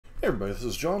Hey everybody, this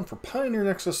is John for Pioneer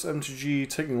Nexus MTG,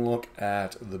 taking a look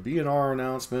at the BNR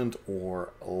announcement,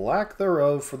 or lack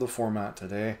thereof, for the format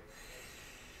today.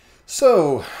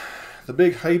 So, the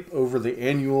big hype over the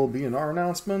annual BNR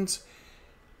announcement,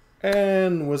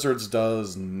 and Wizards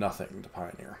does nothing to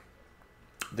Pioneer.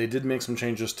 They did make some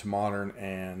changes to Modern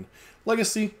and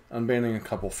Legacy, unbanning a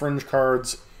couple fringe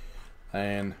cards,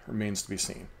 and remains to be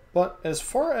seen. But as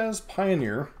far as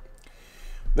Pioneer,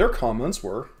 their comments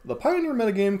were, the Pioneer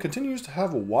metagame continues to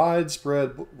have a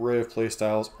widespread array of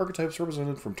playstyles, archetypes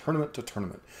represented from tournament to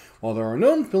tournament. While there are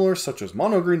known pillars such as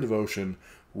Mono-Green Devotion,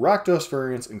 Rakdos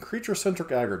variants, and creature-centric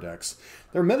aggro decks,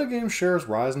 their metagame shares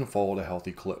rise and fall at a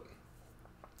healthy clip.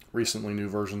 Recently, new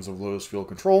versions of Lotus Field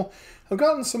Control have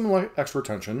gotten some extra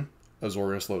attention,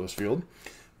 Azorius Lotus Field,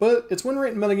 but its win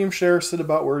rate and metagame share sit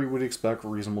about where you would expect a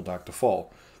reasonable deck to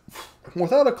fall.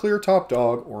 Without a clear top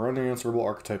dog or unanswerable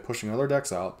archetype pushing other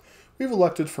decks out, we've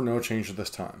elected for no change at this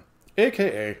time.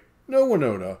 AKA, no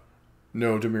Winota,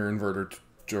 no Dimir Inverter to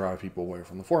drive people away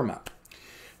from the format.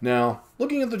 Now,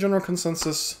 looking at the general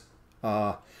consensus,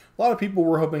 a lot of people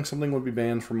were hoping something would be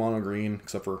banned for Mono Green,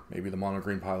 except for maybe the Mono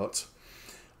Green pilots.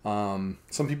 Some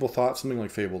people thought something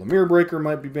like Fable the Mirror Breaker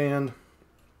might be banned.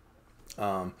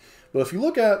 But if you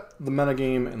look at the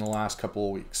metagame in the last couple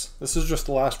of weeks, this is just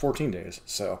the last 14 days,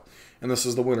 and this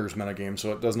is the winner's metagame,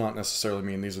 so it does not necessarily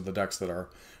mean these are the decks that are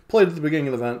played at the beginning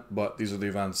of the event, but these are the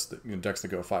events, that, decks that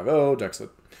go 5-0, decks that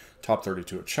top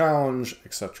 32 at challenge,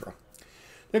 etc.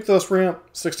 Nykthos ramp,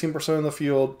 16% of the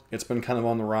field, it's been kind of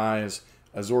on the rise.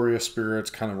 Azorius Spirits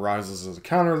kind of rises as a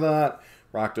counter to that.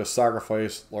 Rakdos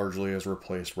Sacrifice largely has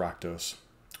replaced Rakdos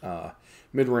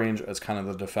mid-range as kind of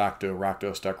the de facto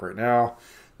Rakdos deck right now.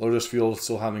 Lotus Field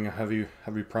still having a heavy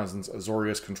presence.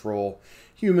 Azorius Control,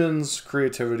 Humans,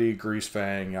 Creativity, Grease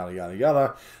Fang, yada yada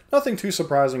yada. Nothing too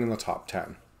surprising in the top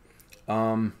 10.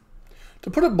 To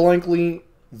put it blankly,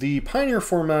 the Pioneer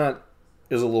format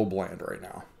is a little bland right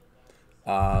now.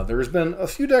 There's been a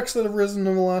few decks that have risen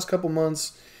in the last couple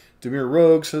months. Dimir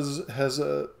Rogues has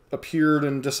appeared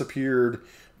and disappeared.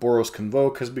 Boros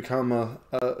Convoke has become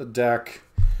a deck.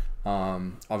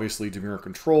 Obviously, Dimir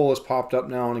Control has popped up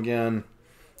now and again.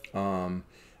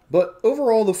 But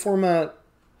overall, the format,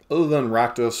 other than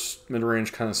Rakdos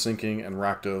mid-range kind of sinking and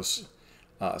Rakdos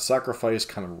Sacrifice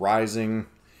kind of rising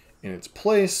in its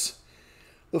place,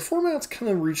 the format's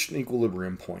kind of reached an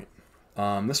equilibrium point.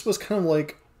 This was kind of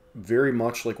like very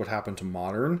much like what happened to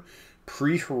Modern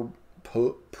pre-Modern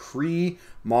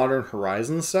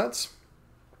Horizon sets,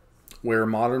 where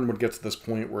Modern would get to this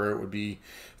point where it would be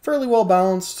fairly well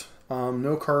balanced,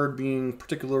 no card being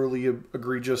particularly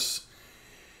egregious,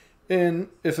 and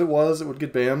if it was, it would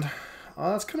get banned.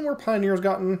 That's kind of where Pioneer's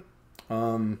gotten.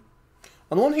 On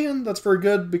the one hand, that's very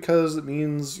good because it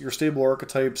means your stable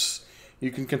archetypes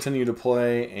you can continue to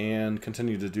play and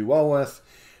continue to do well with.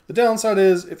 The downside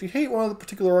is, if you hate one of the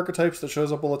particular archetypes that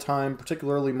shows up all the time,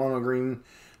 particularly Mono-Green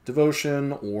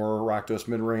Devotion or Rakdos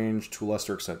Midrange, to a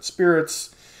lesser extent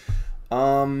Spirits,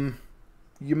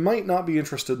 you might not be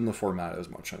interested in the format as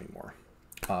much anymore.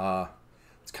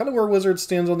 It's kind of where Wizards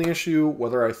stands on the issue,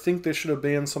 whether I think they should have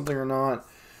banned something or not.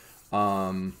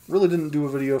 Really didn't do a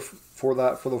video for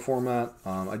that for the format.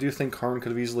 I do think Karn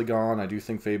could have easily gone. I do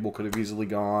think Fable could have easily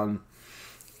gone.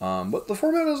 But the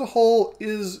format as a whole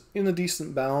is in a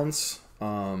decent balance.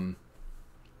 That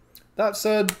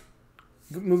said,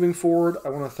 moving forward, I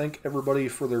want to thank everybody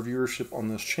for their viewership on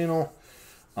this channel.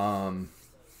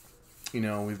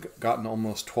 We've gotten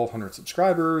almost 1,200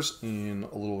 subscribers in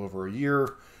a little over a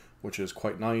year, which is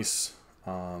quite nice.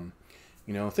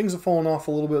 Things have fallen off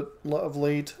a little bit of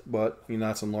late, but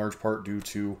that's in large part due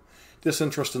to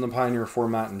disinterest in the Pioneer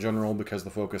format in general, because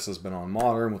the focus has been on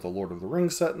Modern with the Lord of the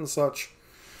Rings set and such.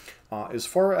 As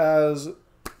far as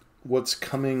what's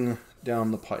coming down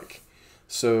the pike,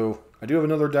 so I do have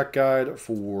another deck guide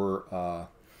for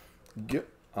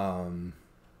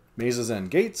Maze's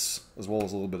End Gates, as well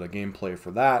as a little bit of gameplay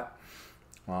for that.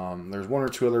 There's one or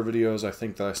two other videos I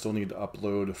think that I still need to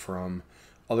upload from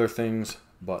other things,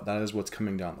 but that is what's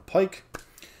coming down the pike.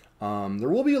 There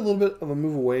will be a little bit of a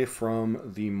move away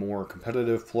from the more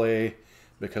competitive play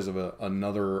because of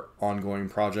another ongoing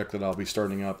project that I'll be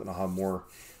starting up, and I'll have more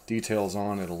details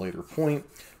on at a later point.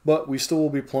 But we still will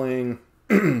be playing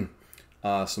some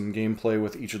gameplay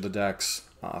with each of the decks,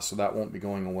 so that won't be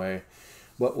going away.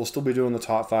 But we'll still be doing the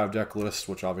top 5 deck list,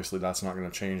 which obviously that's not going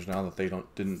to change now that they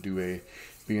didn't do a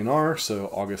BNR,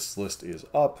 so August's list is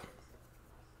up.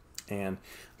 And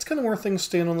it's kind of where things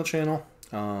stand on the channel.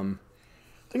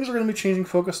 Things are going to be changing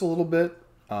focus a little bit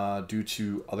due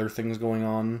to other things going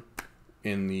on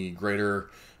in the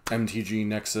greater MTG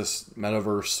Nexus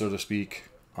metaverse, so to speak.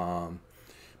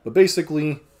 But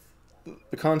basically,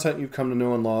 the content you've come to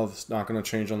know and love is not going to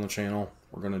change on the channel.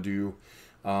 We're going to do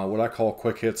what I call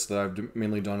quick hits that I've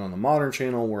mainly done on the Modern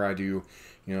channel, where I do,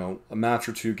 you know, a match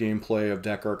or two gameplay of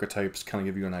deck archetypes, kind of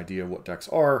give you an idea of what decks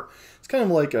are. It's kind of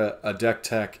like a deck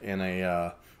tech and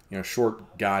a you know,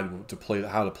 short guide to play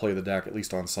how to play the deck, at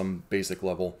least on some basic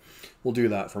level. We'll do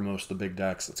that for most of the big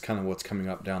decks. It's kind of what's coming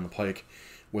up down the pike,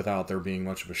 without there being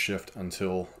much of a shift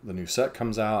until the new set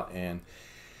comes out. And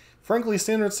frankly,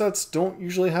 standard sets don't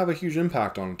usually have a huge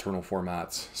impact on Eternal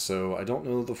formats, so I don't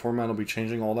know that the format will be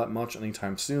changing all that much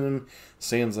anytime soon.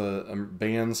 Sans a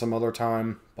ban some other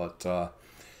time, but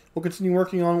we'll continue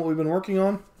working on what we've been working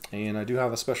on, and I do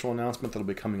have a special announcement that'll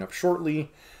be coming up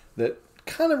shortly that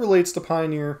kind of relates to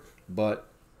Pioneer, but,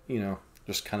 you know,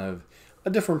 just kind of a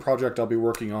different project I'll be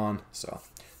working on, so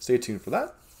stay tuned for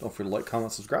that. Don't forget to like,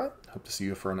 comment, subscribe. Hope to see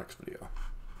you for our next video.